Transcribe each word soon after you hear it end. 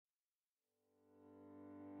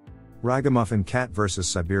Ragamuffin Cat versus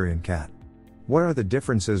Siberian Cat. What are the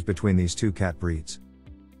differences between these two cat breeds?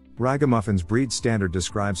 Ragamuffin's breed standard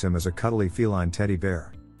describes him as a cuddly feline teddy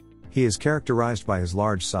bear. He is characterized by his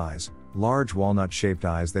large size, large walnut-shaped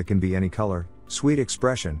eyes that can be any color, sweet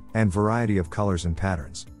expression, and variety of colors and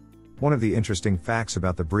patterns. One of the interesting facts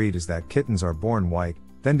about the breed is that kittens are born white,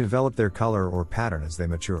 then develop their color or pattern as they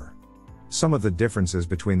mature. Some of the differences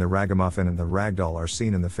between the ragamuffin and the ragdoll are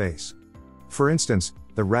seen in the face. For instance,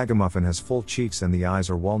 the ragamuffin has full cheeks and the eyes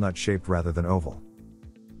are walnut-shaped rather than oval.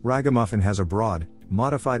 Ragamuffin has a broad,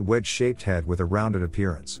 modified-wedge-shaped head with a rounded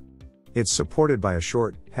appearance. It's supported by a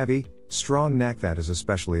short, heavy, strong neck that is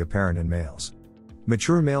especially apparent in males.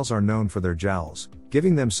 Mature males are known for their jowls,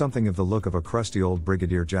 giving them something of the look of a crusty old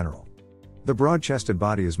brigadier general. The broad-chested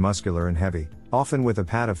body is muscular and heavy, often with a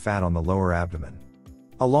pad of fat on the lower abdomen.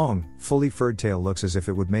 A long, fully furred tail looks as if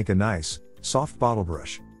it would make a nice, soft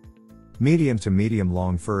bottlebrush. Medium to medium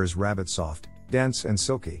long fur is rabbit soft, dense and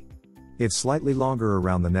silky. It's slightly longer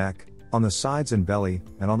around the neck, on the sides and belly,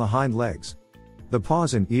 and on the hind legs. The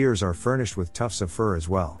paws and ears are furnished with tufts of fur as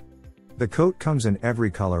well. The coat comes in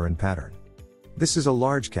every color and pattern. This is a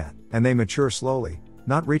large cat, and they mature slowly,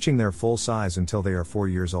 not reaching their full size until they are 4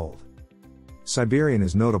 years old. Siberian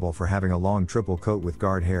is notable for having a long triple coat with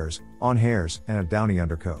guard hairs, on hairs, and a downy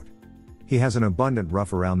undercoat. He has an abundant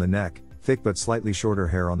ruff around the neck, thick but slightly shorter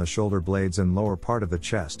hair on the shoulder blades and lower part of the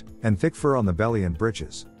chest, and thick fur on the belly and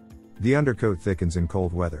breeches. The undercoat thickens in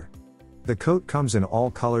cold weather. The coat comes in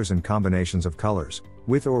all colors and combinations of colors,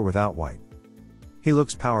 with or without white. He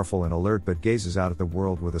looks powerful and alert but gazes out at the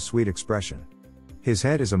world with a sweet expression. His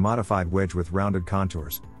head is a modified wedge with rounded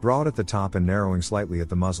contours, broad at the top and narrowing slightly at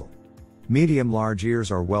the muzzle. Medium-large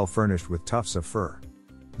ears are well furnished with tufts of fur.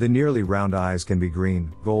 The nearly round eyes can be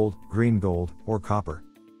green, gold, or copper.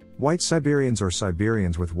 White Siberians or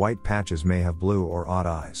Siberians with white patches may have blue or odd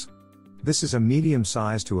eyes. This is a medium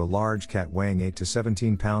size to a large cat weighing 8 to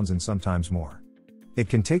 17 pounds and sometimes more. It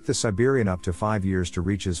can take the Siberian up to 5 years to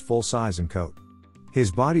reach his full size and coat.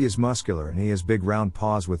 His body is muscular and he has big round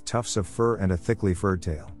paws with tufts of fur and a thickly furred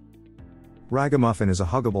tail. Ragamuffin is a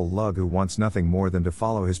huggable lug who wants nothing more than to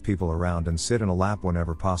follow his people around and sit in a lap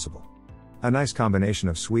whenever possible. A nice combination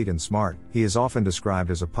of sweet and smart, he is often described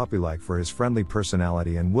as a puppy-like for his friendly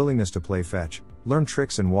personality and willingness to play fetch, learn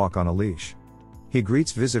tricks and walk on a leash. He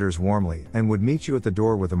greets visitors warmly and would meet you at the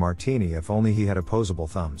door with a martini if only he had opposable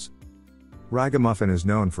thumbs. Ragamuffin is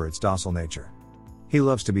known for its docile nature. He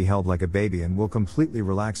loves to be held like a baby and will completely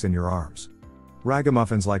relax in your arms.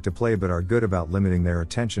 Ragamuffins like to play but are good about limiting their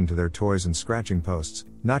attention to their toys and scratching posts,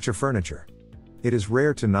 not your furniture. It is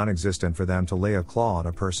rare to non-existent for them to lay a claw on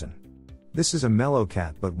a person. This is a mellow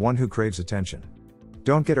cat but one who craves attention.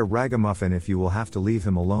 Don't get a ragamuffin if you will have to leave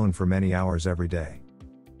him alone for many hours every day.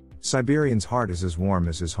 Siberian's heart is as warm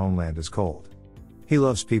as his homeland is cold. He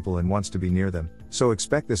loves people and wants to be near them, so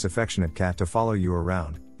expect this affectionate cat to follow you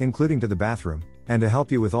around, including to the bathroom, and to help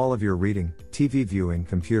you with all of your reading, TV viewing,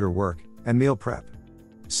 computer work, and meal prep.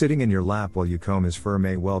 Sitting in your lap while you comb his fur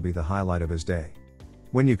may well be the highlight of his day.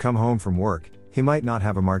 When you come home from work, he might not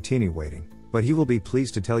have a martini waiting, but he will be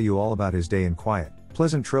pleased to tell you all about his day in quiet,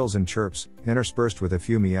 pleasant trills and chirps, interspersed with a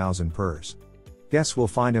few meows and purrs. Guests will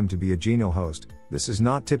find him to be a genial host. This is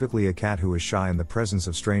not typically a cat who is shy in the presence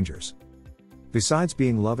of strangers. Besides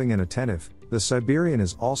being loving and attentive, the Siberian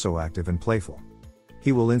is also active and playful.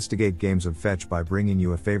 He will instigate games of fetch by bringing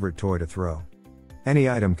you a favorite toy to throw. Any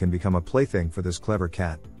item can become a plaything for this clever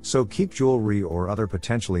cat, so keep jewelry or other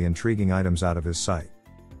potentially intriguing items out of his sight.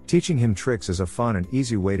 Teaching him tricks is a fun and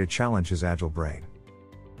easy way to challenge his agile brain.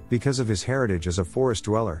 Because of his heritage as a forest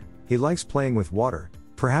dweller, he likes playing with water.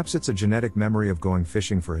 Perhaps it's a genetic memory of going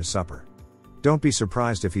fishing for his supper. Don't be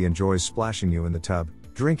surprised if he enjoys splashing you in the tub,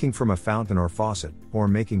 drinking from a fountain or faucet, or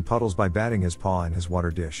making puddles by batting his paw in his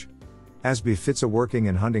water dish. As befits a working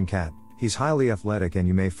and hunting cat, he's highly athletic and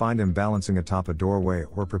you may find him balancing atop a doorway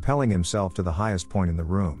or propelling himself to the highest point in the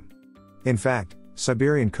room. In fact,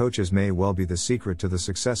 Siberian coaches may well be the secret to the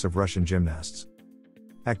success of Russian gymnasts.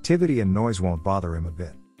 Activity and noise won't bother him a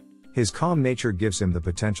bit. His calm nature gives him the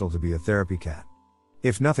potential to be a therapy cat.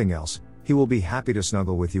 If nothing else, he will be happy to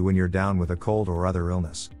snuggle with you when you're down with a cold or other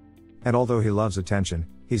illness. And although he loves attention,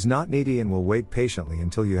 he's not needy and will wait patiently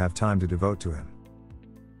until you have time to devote to him.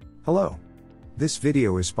 Hello. This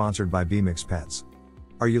video is sponsored by bmix Pets.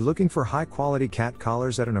 Are you looking for high-quality cat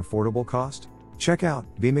collars at an affordable cost? Check out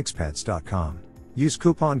bmixpets.com. Use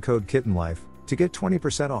coupon code KittenLife to get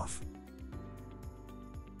 20% off.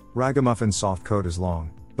 Ragamuffin's soft coat is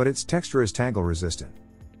long, but its texture is tangle resistant.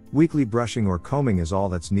 Weekly brushing or combing is all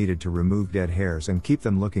that's needed to remove dead hairs and keep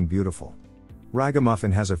them looking beautiful.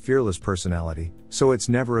 Ragamuffin has a fearless personality, so it's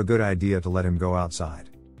never a good idea to let him go outside.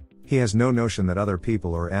 He has no notion that other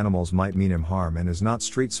people or animals might mean him harm and is not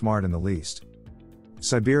street smart in the least.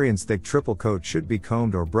 Siberian's thick triple coat should be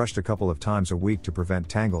combed or brushed a couple of times a week to prevent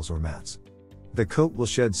tangles or mats. The coat will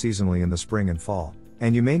shed seasonally in the spring and fall,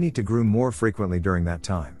 and you may need to groom more frequently during that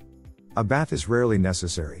time. A bath is rarely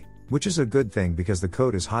necessary, which is a good thing because the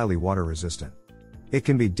coat is highly water resistant. It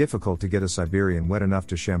can be difficult to get a Siberian wet enough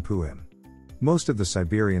to shampoo him. Most of the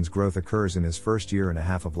Siberian's growth occurs in his first year and a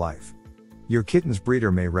half of life. Your kitten's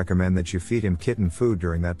breeder may recommend that you feed him kitten food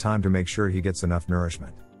during that time to make sure he gets enough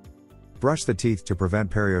nourishment. Brush the teeth to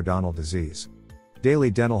prevent periodontal disease.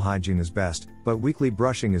 Daily dental hygiene is best, but weekly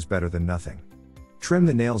brushing is better than nothing. Trim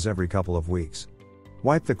the nails every couple of weeks.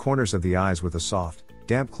 Wipe the corners of the eyes with a soft,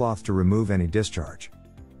 damp cloth to remove any discharge.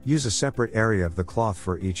 Use a separate area of the cloth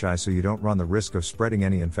for each eye so you don't run the risk of spreading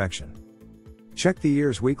any infection. Check the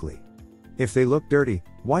ears weekly. If they look dirty,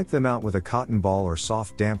 wipe them out with a cotton ball or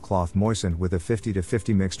soft damp cloth moistened with a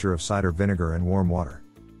 50-50 mixture of cider vinegar and warm water.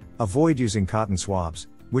 Avoid using cotton swabs,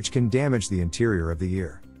 which can damage the interior of the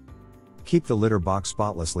ear. Keep the litter box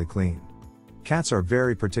spotlessly clean. Cats are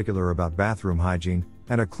very particular about bathroom hygiene,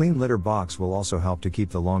 and a clean litter box will also help to keep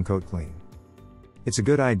the long coat clean. It's a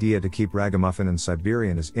good idea to keep Ragamuffin and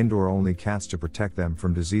Siberian as indoor-only cats to protect them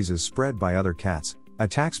from diseases spread by other cats,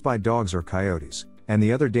 attacks by dogs or coyotes, and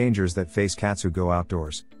the other dangers that face cats who go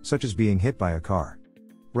outdoors, such as being hit by a car.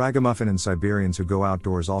 Ragamuffin and Siberians who go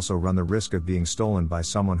outdoors also run the risk of being stolen by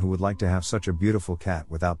someone who would like to have such a beautiful cat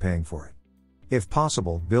without paying for it. If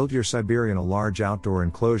possible, build your Siberian a large outdoor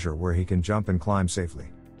enclosure where he can jump and climb safely.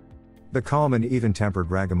 The calm and even-tempered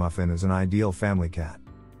Ragamuffin is an ideal family cat.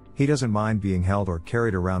 He doesn't mind being held or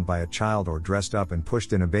carried around by a child or dressed up and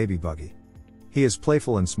pushed in a baby buggy. He is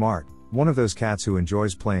playful and smart, one of those cats who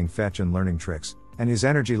enjoys playing fetch and learning tricks, and his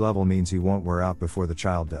energy level means he won't wear out before the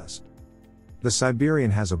child does. The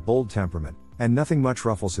Siberian has a bold temperament, and nothing much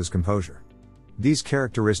ruffles his composure. These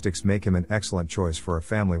characteristics make him an excellent choice for a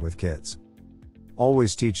family with kids.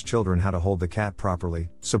 Always teach children how to hold the cat properly,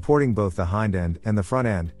 supporting both the hind end and the front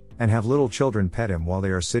end, and have little children pet him while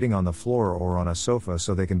they are sitting on the floor or on a sofa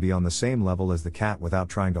so they can be on the same level as the cat without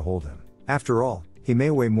trying to hold him. After all, he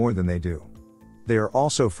may weigh more than they do. They are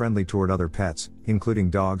also friendly toward other pets,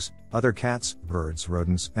 including dogs, other cats, birds,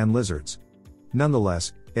 rodents, and lizards.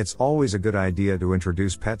 Nonetheless, it's always a good idea to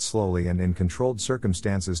introduce pets slowly and in controlled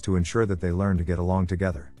circumstances to ensure that they learn to get along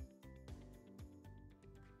together.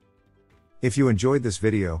 If you enjoyed this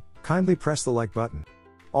video, kindly press the like button.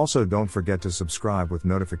 Also, don't forget to subscribe with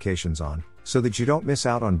notifications on, so that you don't miss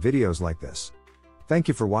out on videos like this. Thank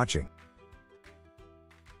you for watching.